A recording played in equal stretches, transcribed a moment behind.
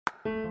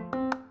Good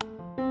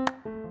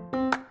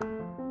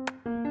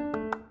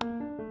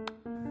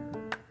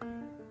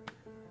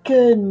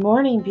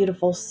morning,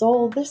 beautiful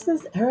soul. This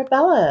is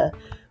Arabella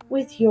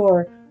with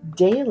your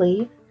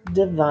daily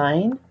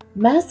divine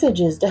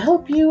messages to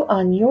help you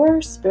on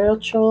your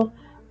spiritual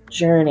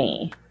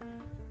journey.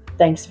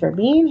 Thanks for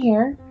being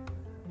here.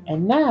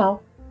 And now,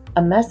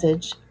 a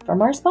message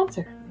from our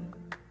sponsor.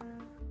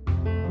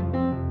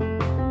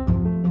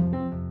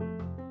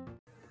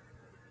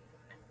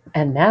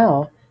 And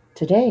now,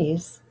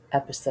 today's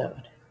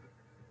episode.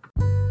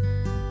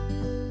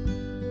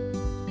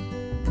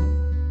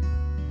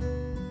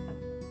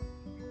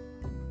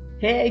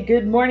 Hey,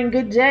 good morning,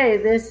 good day.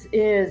 This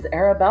is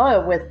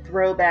Arabella with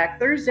Throwback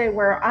Thursday,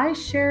 where I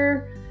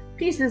share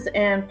pieces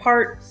and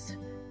parts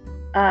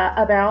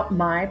about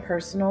my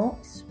personal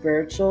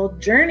spiritual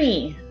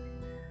journey.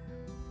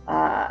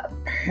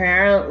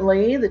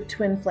 Apparently, the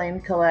Twin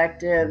Flame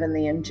Collective and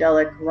the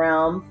Angelic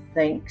Realm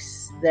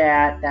thinks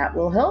that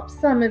will help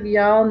some of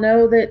y'all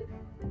know that,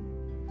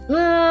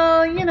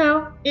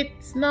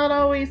 it's not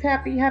always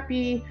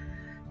happy,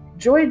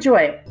 joy.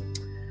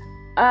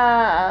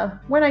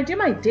 When I do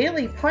my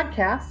daily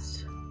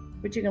podcast,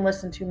 which you can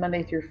listen to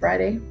Monday through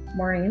Friday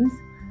mornings,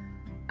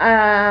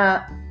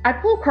 I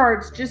pull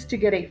cards just to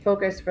get a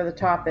focus for the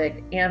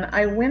topic, and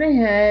I went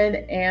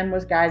ahead and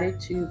was guided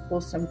to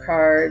pull some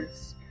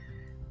cards.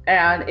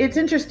 And it's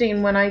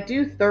interesting, when I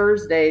do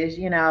Thursdays,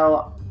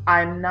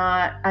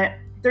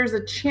 there's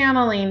a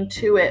channeling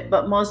to it,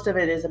 but most of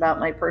it is about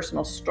my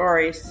personal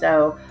story.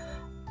 So,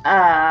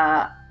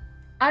 I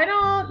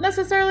don't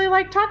necessarily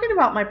like talking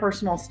about my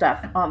personal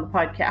stuff on the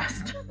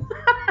podcast.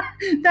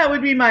 That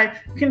would be my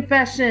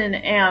confession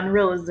and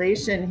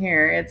realization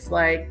here. It's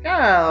like,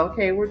 oh,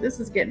 okay, this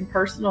is getting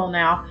personal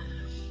now.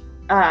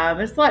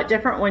 It's a lot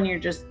different when you're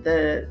just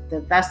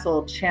the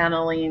vessel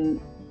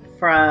channeling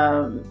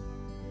from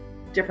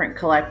different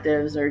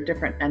collectives or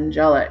different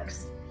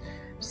angelics.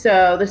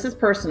 So this is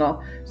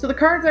personal. So the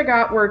cards I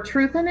got were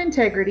Truth and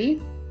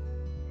Integrity,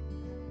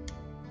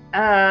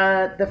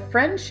 the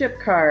Friendship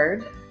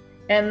card,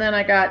 and then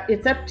I got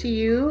It's Up to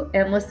You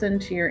and Listen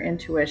to Your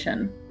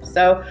Intuition.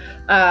 So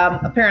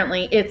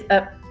apparently it's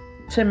up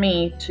to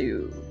me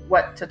to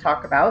what to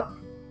talk about.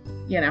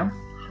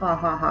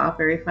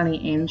 Very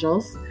funny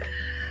angels.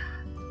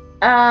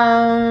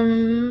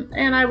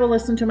 And I will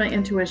listen to my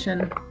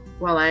intuition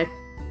while I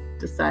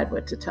decide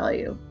what to tell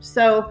you.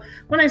 So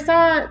when I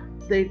saw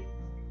the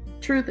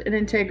Truth and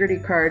Integrity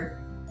card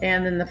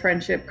and then the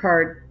Friendship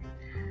card,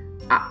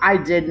 I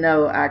did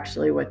know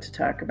actually what to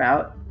talk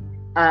about.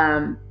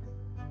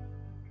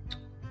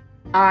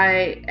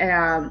 I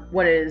am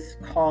what is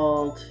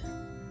called,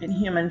 in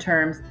human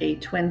terms, a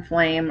twin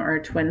flame or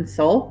a twin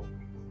soul.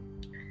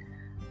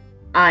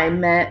 I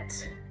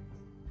met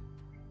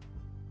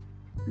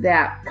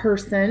that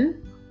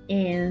person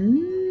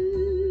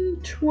in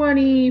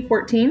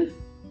 2014,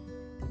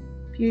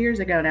 a few years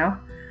ago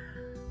now.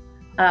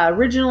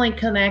 Originally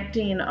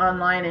connecting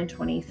online in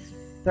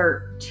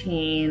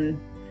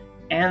 2013,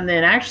 and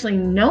then actually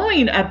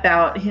knowing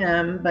about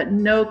him, but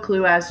no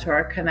clue as to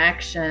our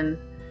connection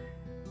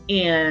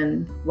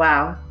in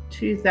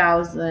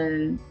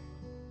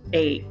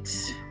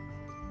 2008.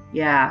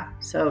 Yeah,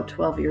 so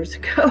 12 years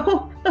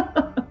ago.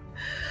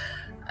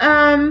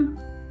 And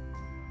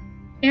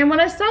when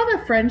I saw the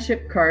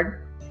Friendship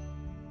card,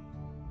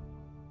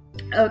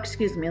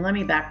 let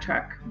me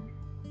backtrack.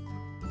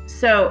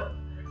 So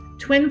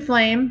twin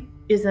flame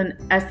is an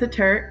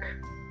esoteric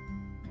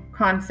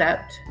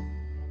concept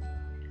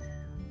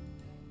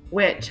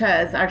which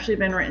has actually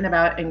been written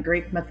about in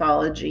Greek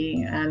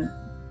mythology and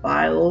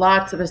by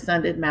lots of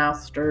ascended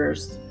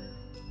masters.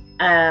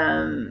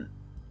 And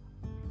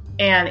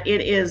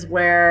it is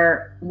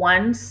where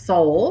one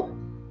soul,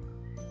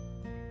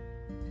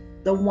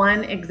 the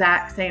one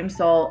exact same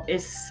soul,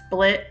 is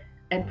split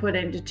and put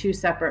into two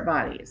separate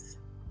bodies.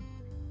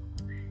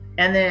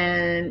 And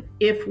then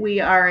if we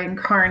are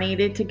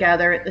incarnated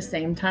together at the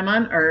same time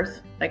on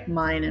Earth, like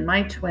mine and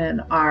my twin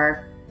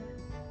are,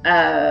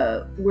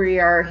 we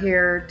are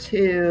here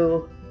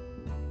to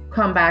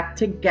come back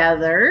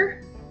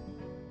together,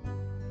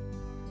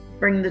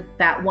 bring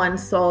that one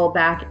soul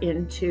back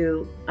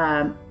into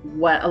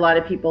what a lot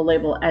of people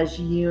label as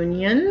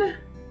union.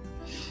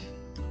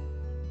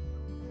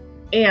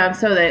 And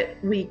so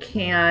that we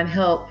can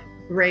help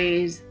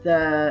raise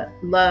the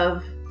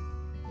love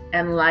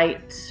and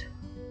light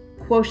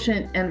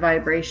quotient and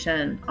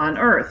vibration on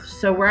Earth.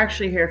 So we're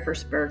actually here for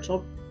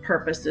spiritual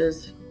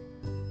purposes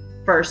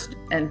first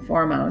and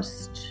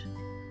foremost.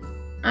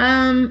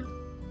 And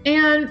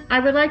I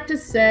would like to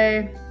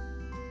say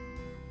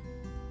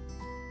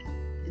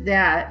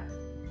that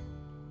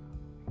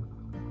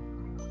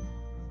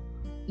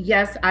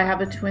yes, I have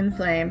a twin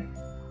flame,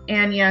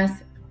 and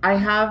yes, I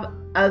have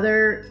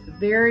other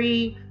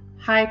very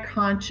high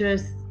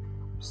conscious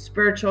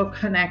spiritual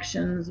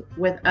connections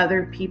with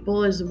other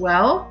people as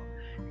well.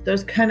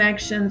 Those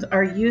connections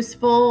are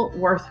useful,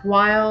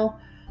 worthwhile.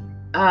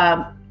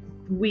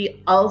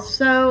 We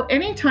also,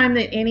 anytime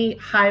that any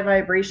high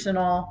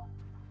vibrational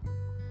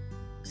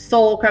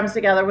soul comes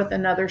together with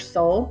another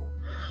soul,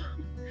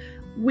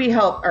 we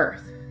help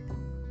Earth.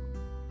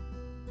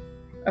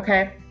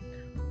 Okay?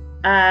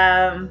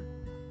 And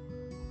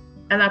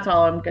that's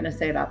all I'm going to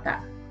say about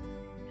that.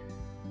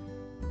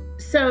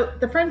 So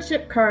the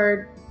friendship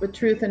card with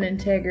truth and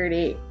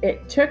integrity,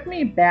 it took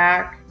me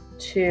back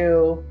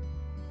to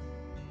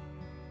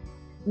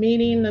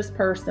meeting this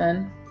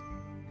person,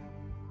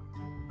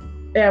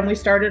 and we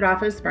started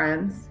off as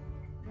friends.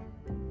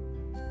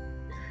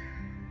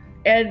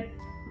 And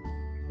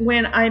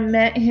when I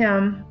met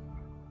him,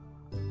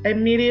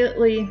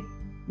 immediately,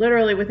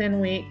 literally within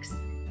weeks,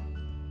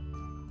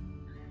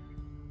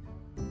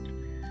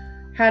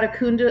 had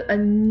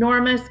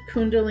enormous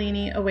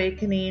Kundalini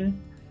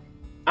awakening.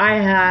 I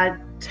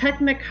had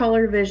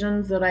technicolor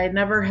visions that I had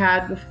never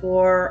had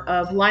before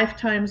of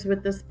lifetimes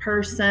with this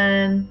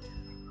person,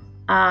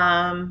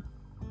 and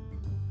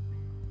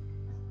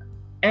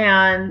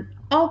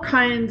all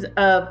kinds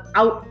of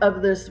out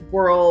of this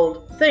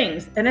world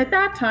things. And at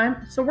that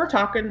time, so we're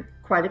talking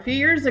quite a few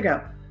years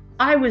ago,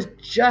 I was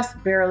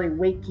just barely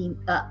waking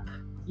up,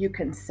 you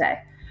can say.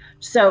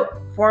 So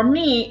for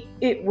me,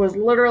 it was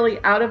literally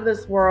out of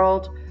this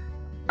world.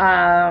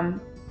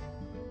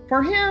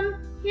 For him,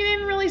 he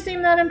didn't really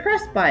seem that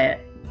impressed by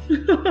it.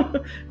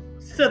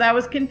 So that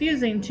was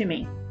confusing to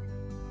me.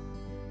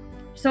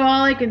 So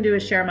all I can do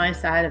is share my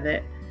side of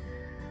it.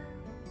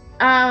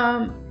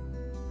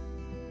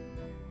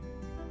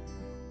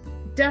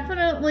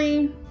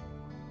 Definitely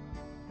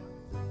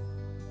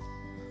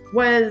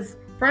was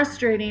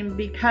frustrating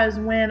because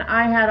when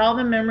I had all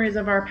the memories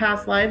of our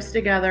past lives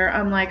together,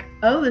 I'm like,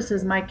 oh, this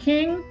is my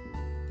king.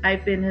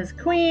 I've been his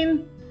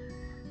queen.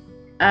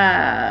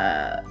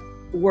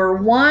 We're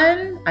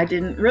one. I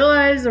didn't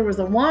realize there was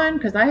a one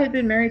because I had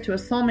been married to a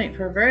soulmate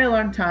for a very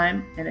long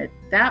time. And at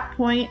that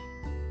point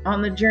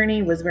on the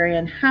journey, was very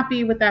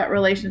unhappy with that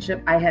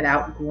relationship. I had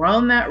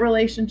outgrown that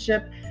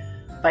relationship.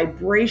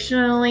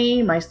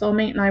 Vibrationally, my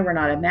soulmate and I were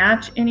not a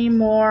match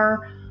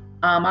anymore.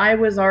 I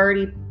was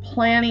already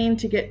planning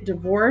to get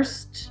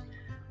divorced.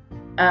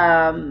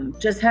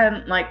 Just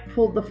hadn't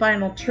pulled the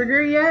final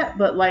trigger yet,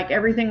 but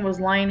everything was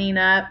lining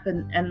up,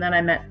 and then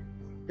I met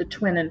the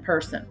twin in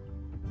person.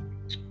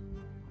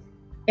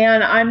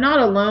 And I'm not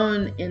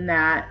alone in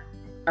that.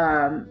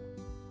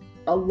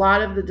 A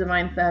lot of the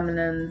Divine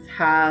Feminines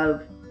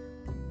have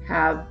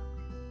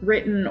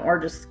written or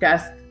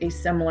discussed a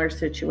similar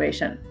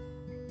situation.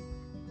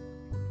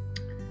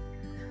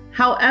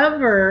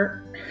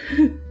 However,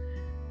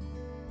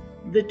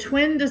 the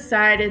twin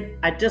decided,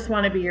 I just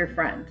want to be your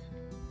friend.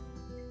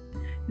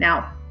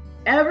 Now,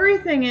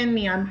 everything in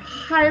me, I'm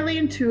highly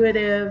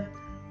intuitive.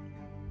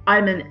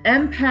 I'm an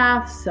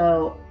empath,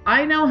 so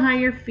I know how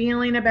you're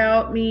feeling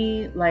about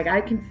me.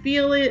 I can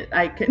feel it.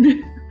 I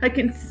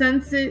can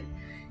sense it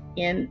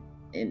in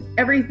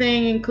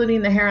everything,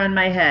 including the hair on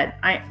my head.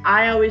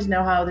 I always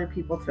know how other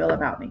people feel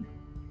about me.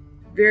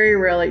 Very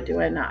rarely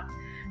do I not.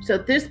 So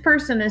this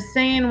person is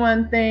saying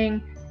one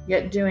thing,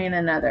 yet doing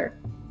another.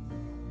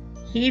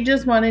 He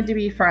just wanted to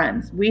be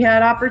friends. We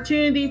had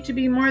opportunity to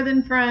be more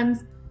than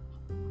friends.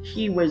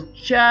 He was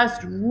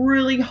just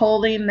really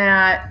holding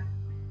that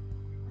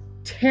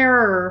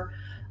terror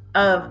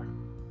of,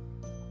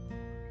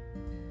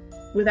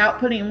 without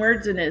putting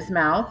words in his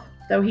mouth,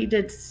 though he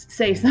did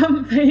say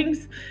some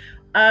things,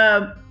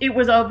 it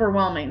was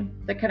overwhelming,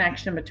 the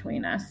connection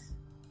between us.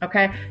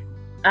 Okay?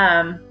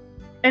 And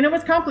it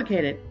was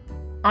complicated.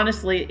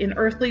 Honestly, in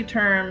earthly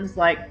terms,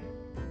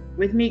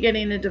 with me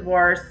getting a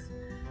divorce,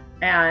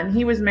 and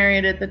he was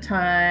married at the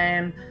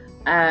time,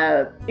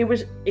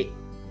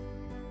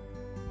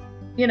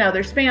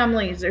 there's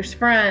families, there's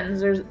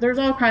friends, there's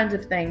all kinds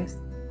of things.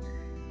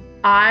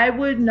 I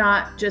would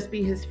not just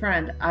be his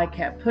friend. I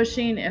kept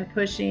pushing and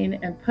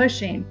pushing and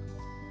pushing.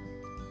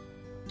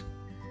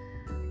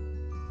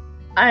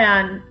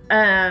 And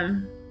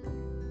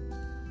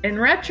in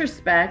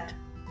retrospect,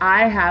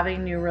 I have a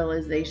new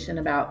realization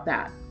about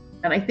that.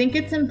 And I think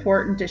it's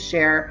important to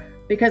share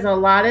because a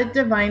lot of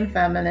Divine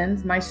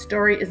Feminines, my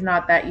story is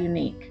not that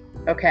unique.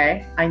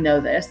 Okay? I know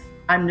this.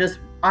 I'm just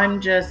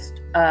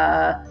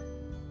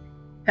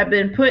have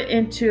been put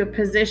into a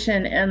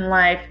position in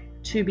life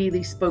to be the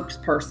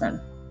spokesperson,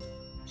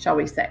 shall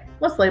we say.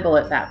 Let's label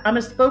it that. I'm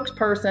a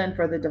spokesperson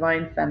for the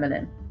Divine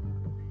Feminine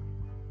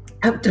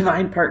of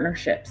divine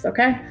partnerships,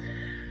 okay?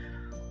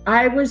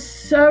 I was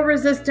so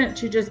resistant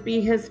to just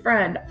be his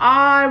friend.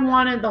 I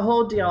wanted the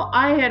whole deal.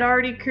 I had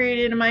already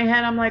created in my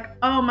head, I'm like,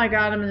 oh my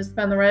God, I'm going to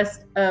spend the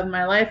rest of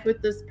my life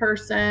with this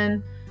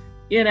person,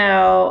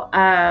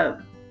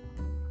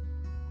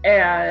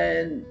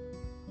 and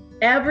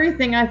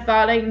everything I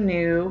thought I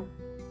knew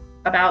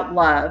about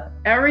love,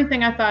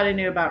 everything I thought I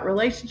knew about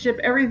relationship,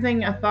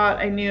 everything I thought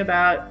I knew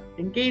about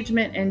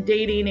engagement and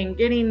dating and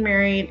getting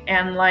married,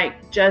 and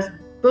just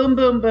boom,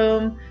 boom,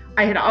 boom.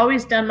 I had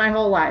always done my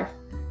whole life.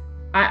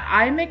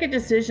 I make a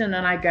decision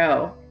and I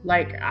go.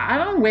 I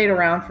don't wait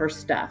around for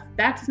stuff.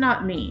 That's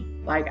not me.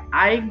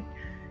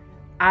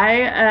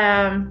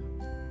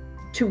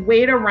 To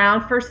wait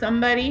around for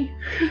somebody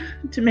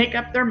to make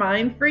up their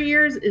mind for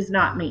years is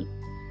not me.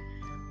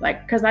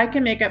 Like, because I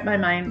can make up my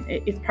mind.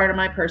 It's part of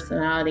my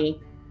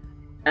personality,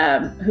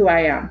 who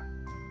I am.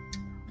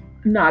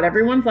 Not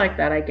everyone's like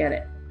that. I get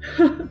it.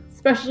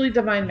 Especially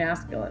divine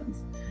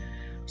masculines.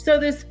 So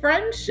this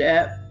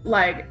friendship,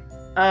 like,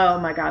 oh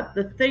my God,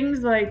 the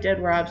things that I did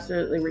were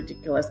absolutely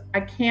ridiculous.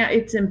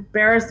 It's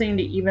embarrassing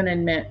to even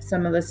admit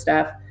some of the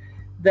stuff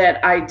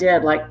that I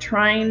did, like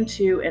trying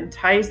to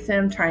entice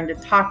him, trying to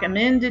talk him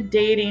into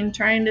dating,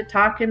 trying to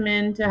talk him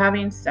into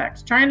having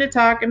sex, trying to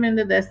talk him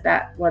into this,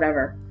 that,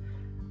 whatever.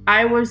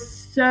 I was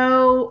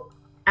so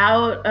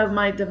out of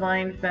my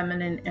divine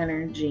feminine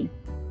energy.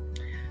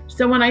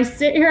 So when I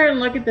sit here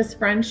and look at this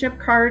friendship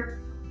card,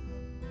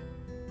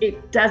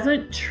 it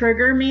doesn't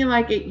trigger me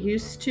like it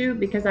used to,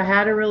 because I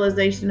had a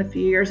realization a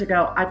few years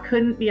ago. I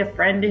couldn't be a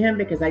friend to him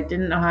because I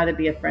didn't know how to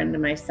be a friend to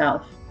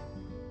myself.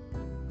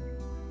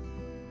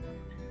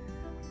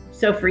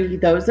 So for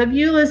those of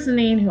you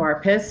listening who are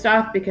pissed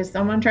off because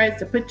someone tries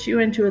to put you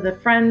into the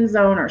friend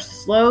zone or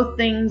slow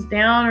things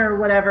down or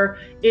whatever,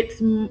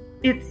 it's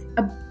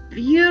a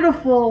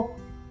beautiful,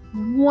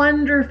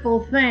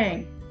 wonderful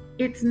thing.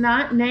 It's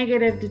not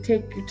negative to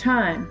take your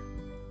time.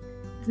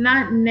 It's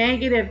not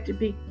negative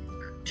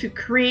to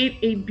create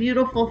a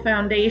beautiful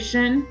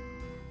foundation.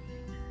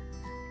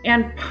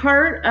 And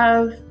part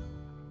of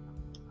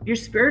your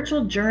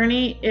spiritual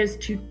journey is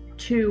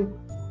to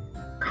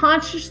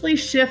consciously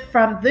shift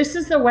from this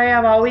is the way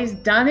I've always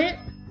done it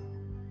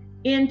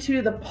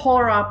into the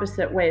polar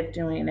opposite way of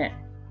doing it.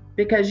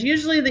 Because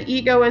usually the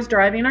ego is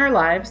driving our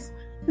lives.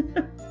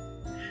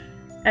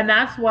 And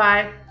that's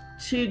why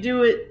to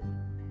do it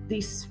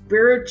the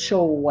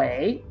spiritual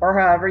way, or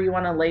however you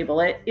want to label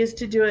it, is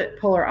to do it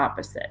polar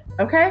opposite.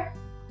 Okay?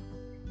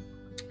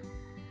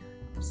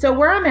 So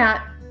where I'm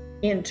at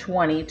in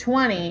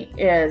 2020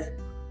 is,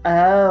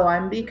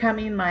 I'm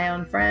becoming my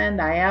own friend.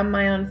 I am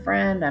my own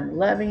friend. I'm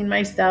loving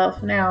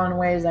myself now in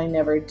ways I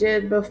never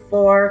did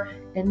before.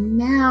 And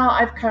now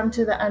I've come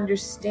to the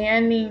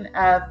understanding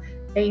of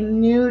a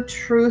new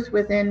truth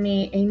within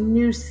me, a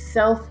new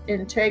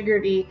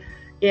self-integrity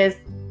is,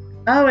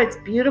 it's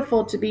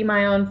beautiful to be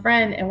my own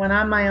friend. And when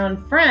I'm my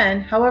own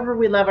friend, however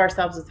we love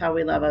ourselves is how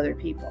we love other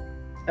people.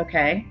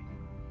 Okay?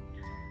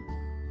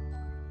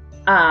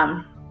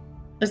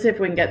 Let's see if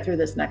we can get through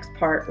this next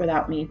part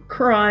without me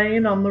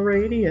crying on the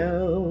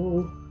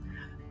radio.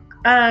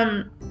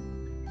 I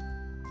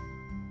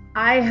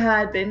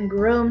had been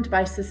groomed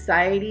by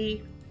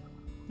society,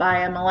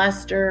 by a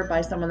molester,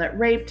 by someone that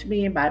raped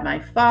me, by my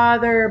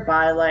father,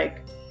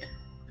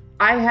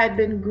 I had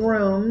been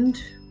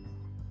groomed.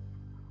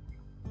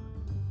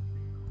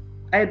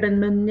 I had been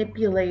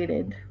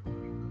manipulated,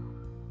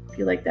 if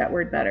you like that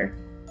word better,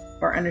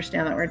 or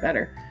understand that word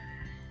better,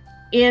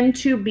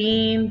 into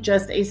being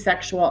just a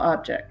sexual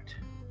object,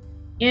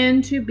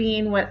 into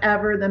being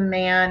whatever the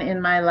man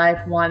in my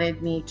life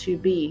wanted me to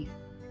be.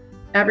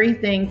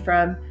 Everything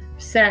from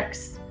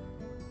sex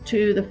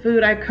to the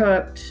food I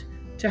cooked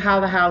to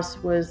how the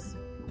house was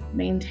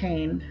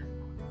maintained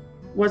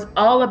was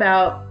all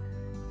about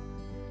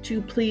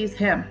to please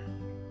him.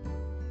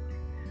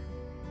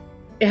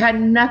 It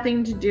had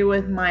nothing to do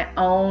with my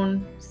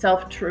own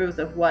self-truth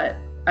of what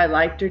I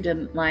liked or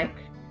didn't like.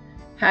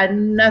 Had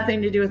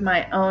nothing to do with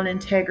my own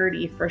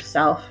integrity for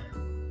self.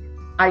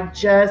 I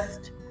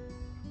just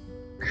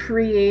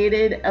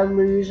created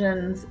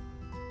illusions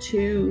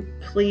to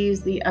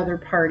please the other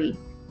party.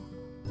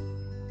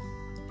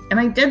 And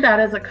I did that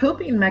as a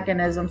coping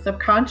mechanism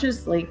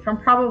subconsciously from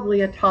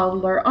probably a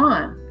toddler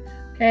on.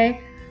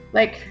 Okay?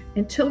 Like,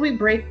 until we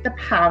break the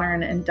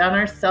pattern and done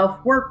our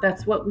self-work,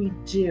 that's what we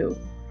do.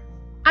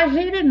 I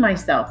hated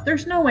myself.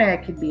 There's no way I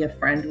could be a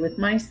friend with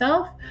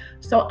myself.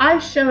 So I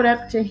showed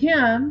up to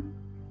him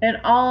in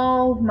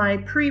all my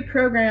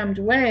pre-programmed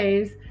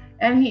ways,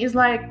 and he's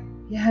like,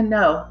 yeah,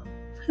 no,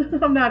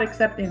 I'm not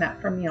accepting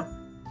that from you.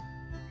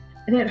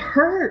 And it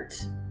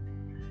hurt.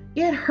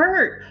 It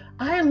hurt.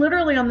 I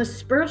literally, on the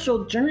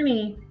spiritual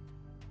journey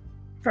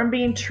from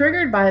being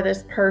triggered by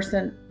this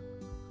person,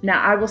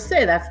 now I will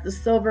say that's the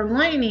silver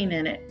lining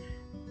in it.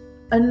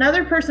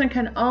 Another person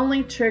can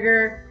only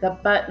trigger the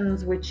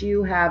buttons which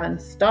you have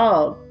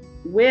installed,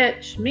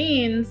 which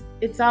means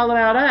it's all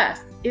about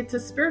us. It's a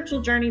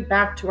spiritual journey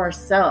back to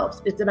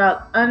ourselves. It's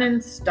about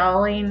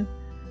uninstalling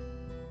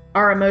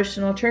our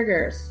emotional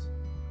triggers.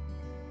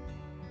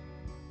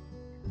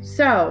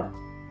 So,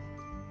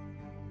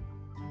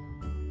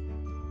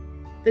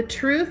 the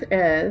truth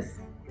is,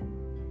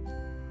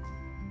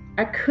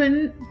 I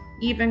couldn't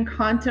even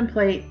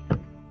contemplate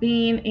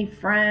being a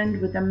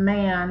friend with a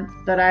man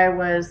that I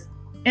was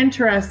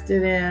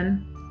interested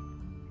in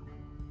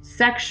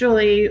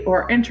sexually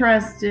or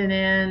interested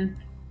in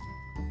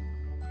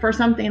for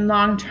something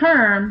long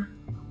term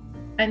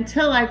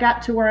until I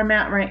got to where I'm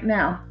at right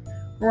now,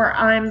 where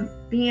I'm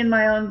being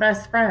my own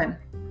best friend,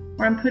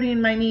 where I'm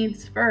putting my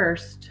needs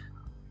first,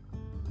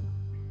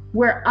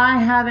 where I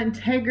have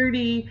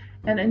integrity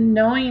and a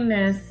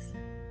knowingness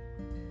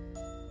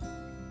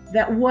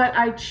that what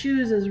I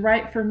choose is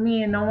right for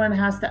me and no one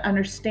has to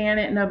understand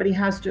it. Nobody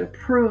has to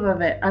approve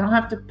of it. I don't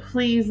have to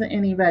please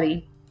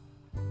anybody.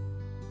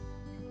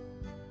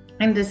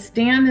 And to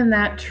stand in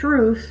that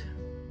truth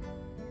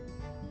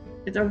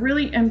is a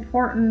really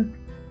important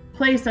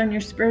place on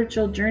your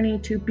spiritual journey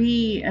to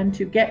be and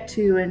to get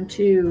to and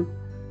to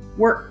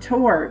work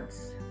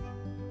towards.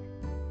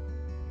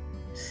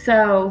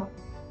 So,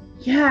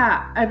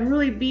 yeah, I've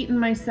really beaten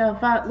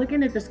myself up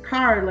looking at this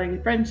card,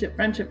 like friendship.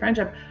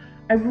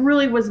 I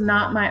really was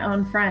not my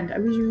own friend. I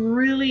was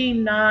really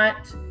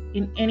not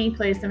in any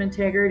place of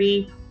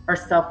integrity or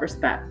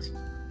self-respect.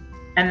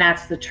 And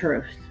that's the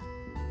truth.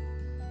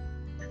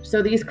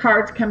 So these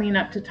cards coming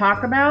up to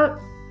talk about,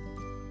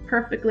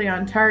 perfectly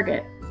on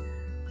target.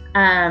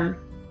 I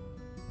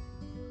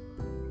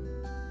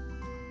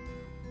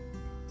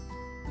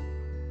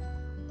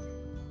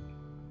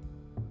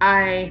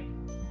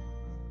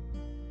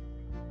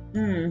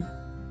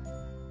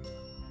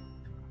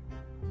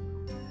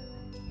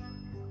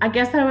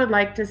guess I would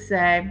like to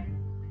say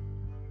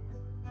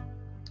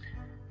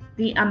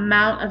the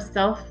amount of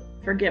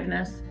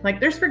self-forgiveness, like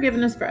there's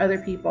forgiveness for other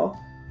people,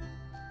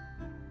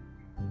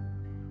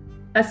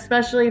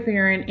 especially if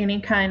you're in any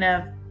kind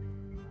of,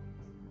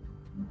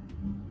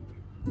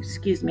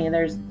 excuse me,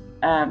 there's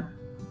a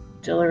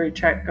delivery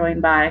truck going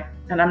by,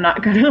 and I'm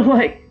not going to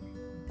like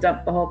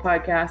dump the whole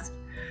podcast.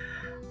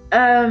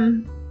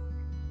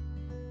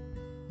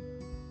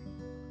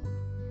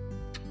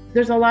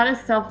 There's a lot of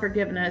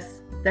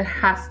self-forgiveness that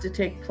has to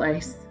take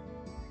place.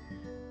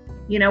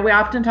 You know, we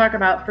often talk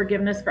about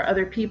forgiveness for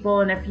other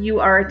people, and if you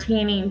are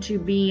attaining to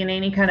be in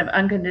any kind of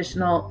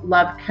unconditional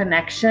love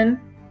connection,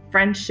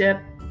 friendship,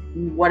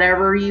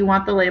 whatever you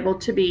want the label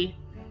to be,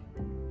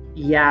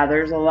 yeah,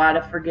 there's a lot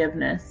of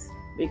forgiveness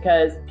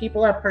because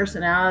people have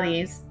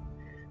personalities.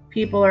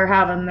 People are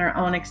having their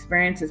own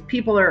experiences.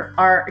 People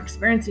are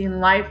experiencing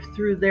life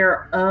through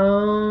their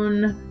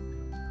own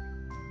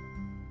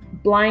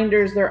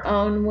blinders, their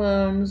own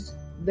wounds,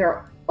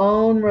 their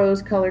own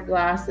rose-colored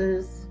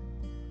glasses,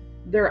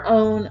 their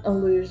own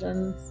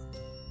illusions.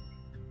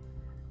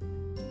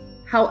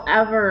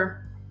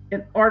 However,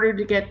 in order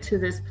to get to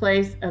this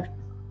place of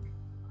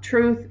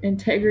truth,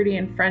 integrity,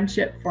 and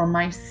friendship for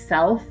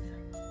myself,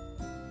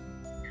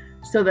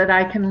 so that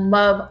I can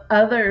love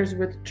others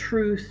with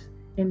truth,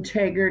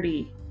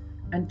 integrity,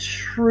 and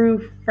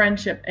true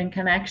friendship and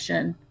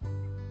connection,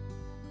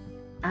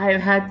 I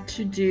have had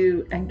to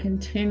do and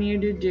continue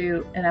to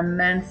do an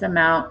immense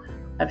amount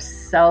of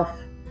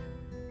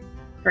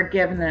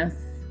self-forgiveness.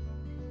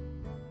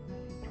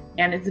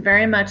 And it's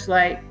very much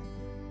like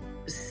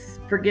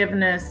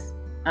forgiveness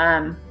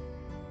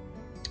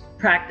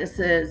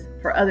practices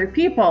for other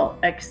people,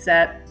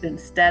 except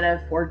instead of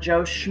for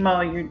Joe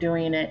Schmo, you're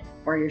doing it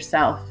for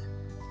yourself,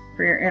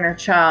 for your inner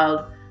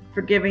child,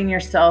 forgiving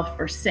yourself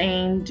for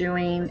saying,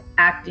 doing,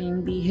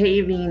 acting,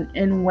 behaving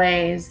in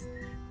ways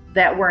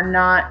that were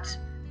not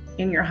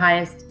in your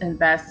highest and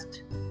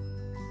best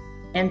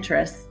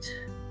interest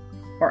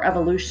or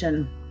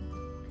evolution.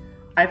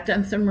 I've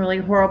done some really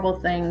horrible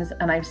things,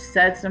 and I've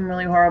said some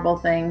really horrible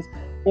things,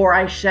 or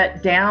I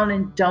shut down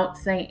and don't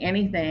say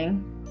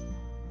anything.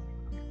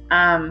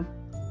 And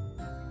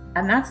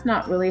that's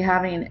not really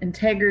having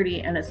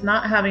integrity, and it's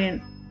not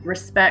having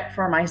respect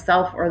for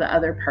myself or the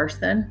other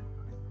person.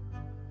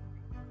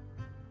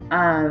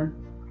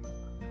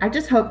 I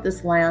just hope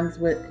this lands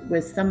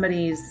with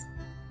somebody's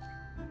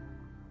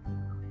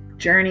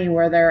journey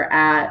where they're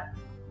at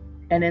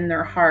and in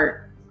their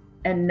heart,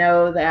 and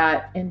know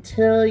that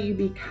until you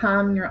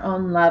become your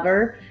own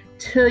lover,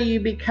 till you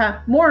become,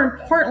 more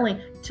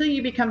importantly, till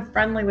you become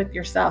friendly with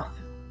yourself.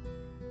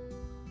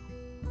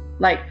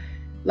 Like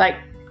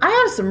I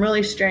have some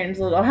really strange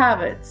little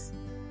habits,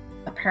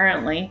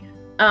 apparently.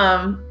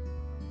 And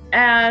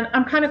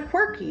I'm kind of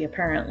quirky,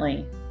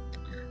 apparently.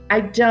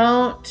 I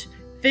don't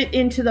fit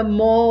into the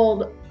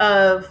mold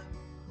of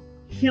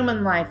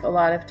human life a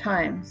lot of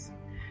times.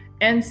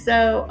 And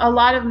so a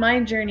lot of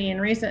my journey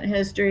in recent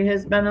history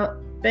has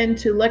been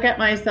to look at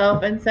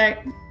myself and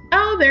say,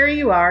 oh, there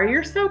you are.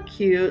 You're so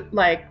cute.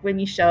 Like when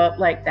you show up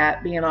like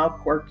that, being all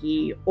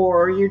quirky,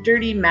 or your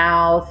dirty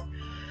mouth,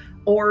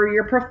 or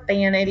your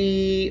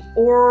profanity,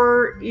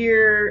 or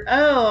your,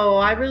 oh,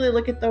 I really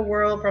look at the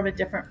world from a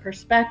different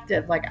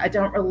perspective. Like I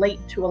don't relate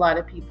to a lot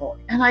of people,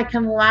 and I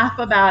can laugh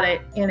about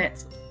it, and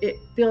it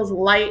feels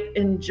light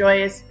and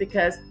joyous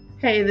because,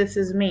 hey, this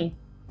is me.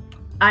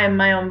 I am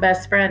my own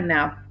best friend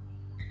now.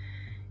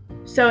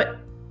 So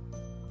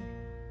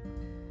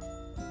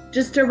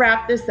just to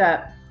wrap this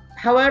up,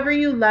 however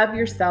you love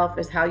yourself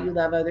is how you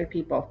love other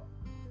people.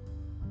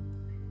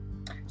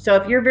 So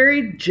if you're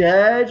very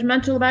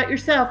judgmental about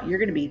yourself, you're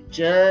going to be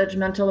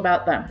judgmental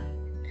about them.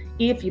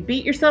 If you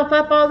beat yourself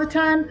up all the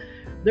time,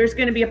 there's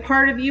going to be a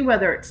part of you,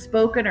 whether it's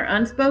spoken or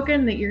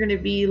unspoken, that you're going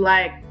to be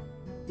like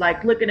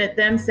looking at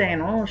them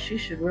saying, oh, she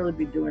should really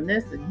be doing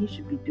this and he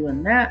should be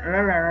doing that.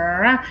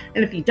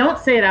 And if you don't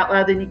say it out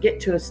loud, then you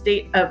get to a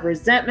state of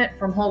resentment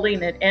from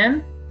holding it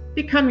in.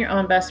 Become your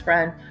own best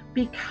friend.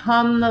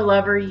 Become the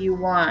lover you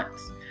want.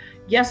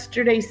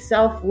 Yesterday's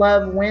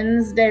Self-Love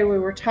Wednesday, we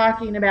were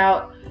talking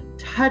about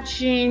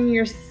touching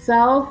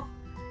yourself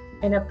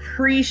and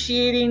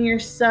appreciating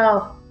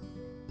yourself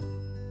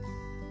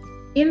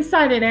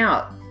inside and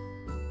out.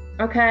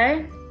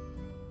 Okay?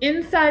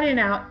 Inside and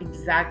out,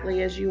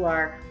 exactly as you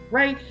are,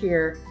 right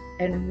here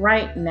and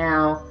right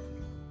now.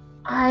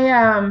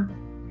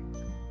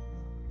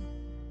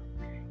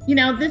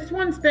 This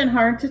one's been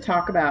hard to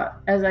talk about,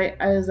 as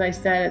I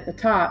said at the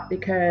top,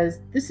 because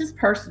this is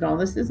personal.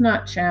 This is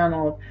not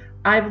channeled.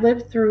 I've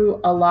lived through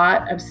a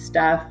lot of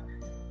stuff,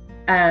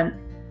 and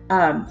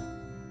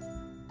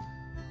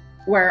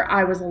where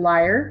I was a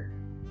liar,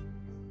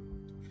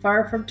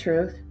 far from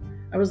truth.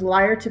 I was a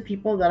liar to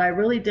people that I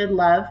really did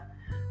love,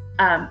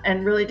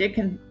 and really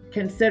did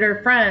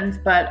consider friends,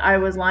 but I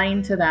was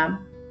lying to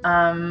them.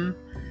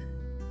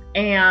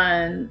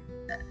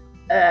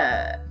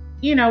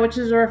 Which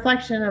is a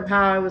reflection of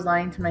how I was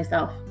lying to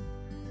myself.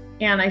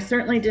 And I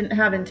certainly didn't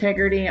have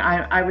integrity.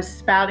 I was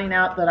spouting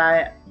out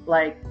that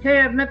hey,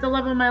 I've met the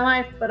love of my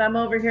life, but I'm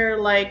over here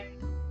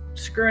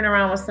screwing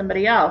around with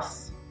somebody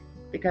else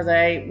because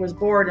I was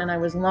bored and I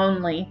was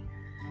lonely.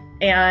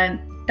 And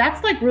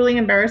that's really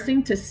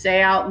embarrassing to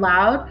say out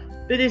loud,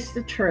 but it's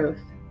the truth.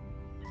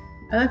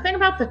 And the thing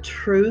about the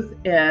truth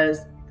is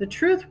the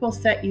truth will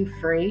set you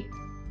free.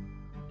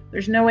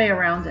 There's no way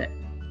around it.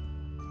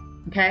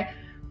 Okay?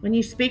 When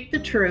you speak the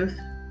truth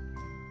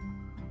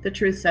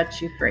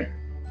sets you free.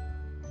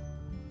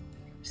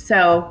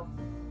 So,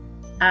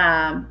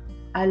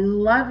 I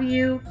love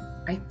you.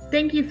 I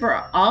thank you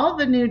for all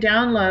the new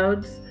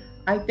downloads.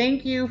 I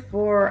thank you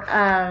for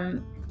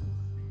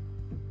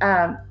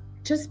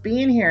just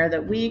being here,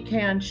 that we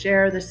can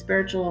share the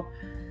spiritual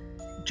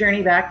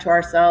journey back to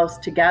ourselves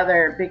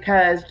together,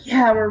 because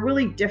we're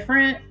really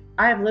different.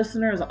 I have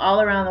listeners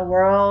all around the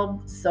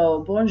world. So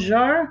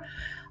bonjour,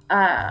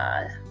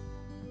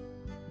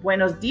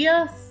 buenos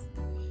dias.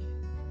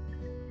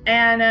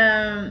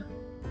 And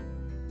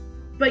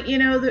but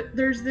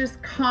there's this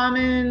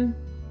common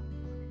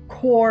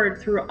chord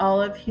through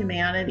all of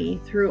humanity,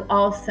 through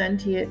all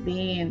sentient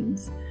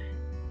beings,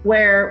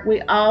 where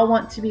we all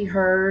want to be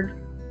heard,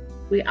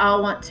 we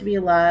all want to be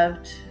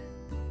loved,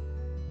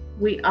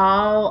 we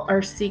all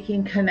are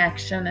seeking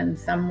connection in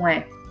some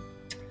way.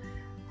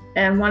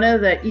 And one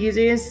of the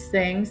easiest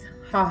things,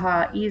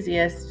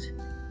 easiest,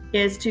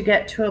 is to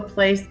get to a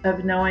place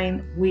of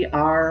knowing we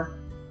are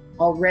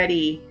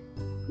already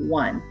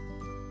one.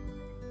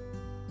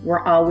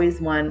 We're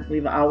always one.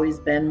 We've always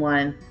been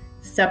one.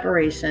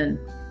 Separation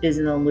is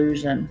an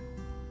illusion.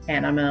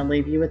 And I'm going to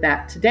leave you with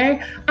that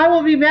today. I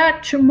will be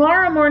back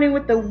tomorrow morning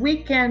with the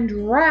weekend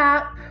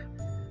wrap,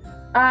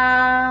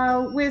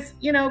 with,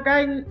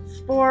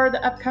 guidance for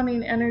the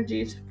upcoming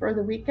energies for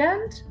the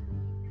weekend.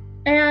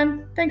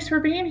 And thanks for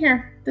being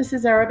here. This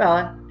is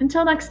Arabella.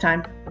 Until next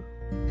time.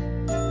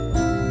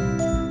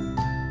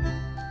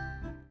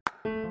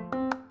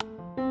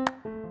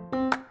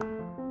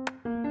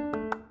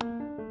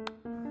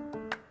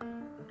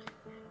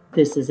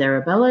 This is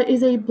Arabella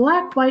is a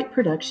Black-White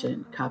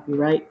production,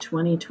 copyright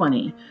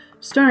 2020,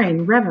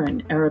 starring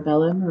Reverend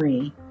Arabella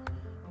Marie.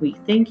 We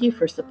thank you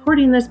for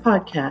supporting this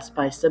podcast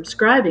by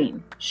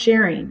subscribing,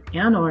 sharing,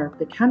 and/or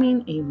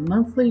becoming a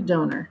monthly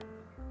donor.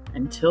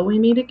 Until we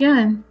meet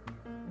again.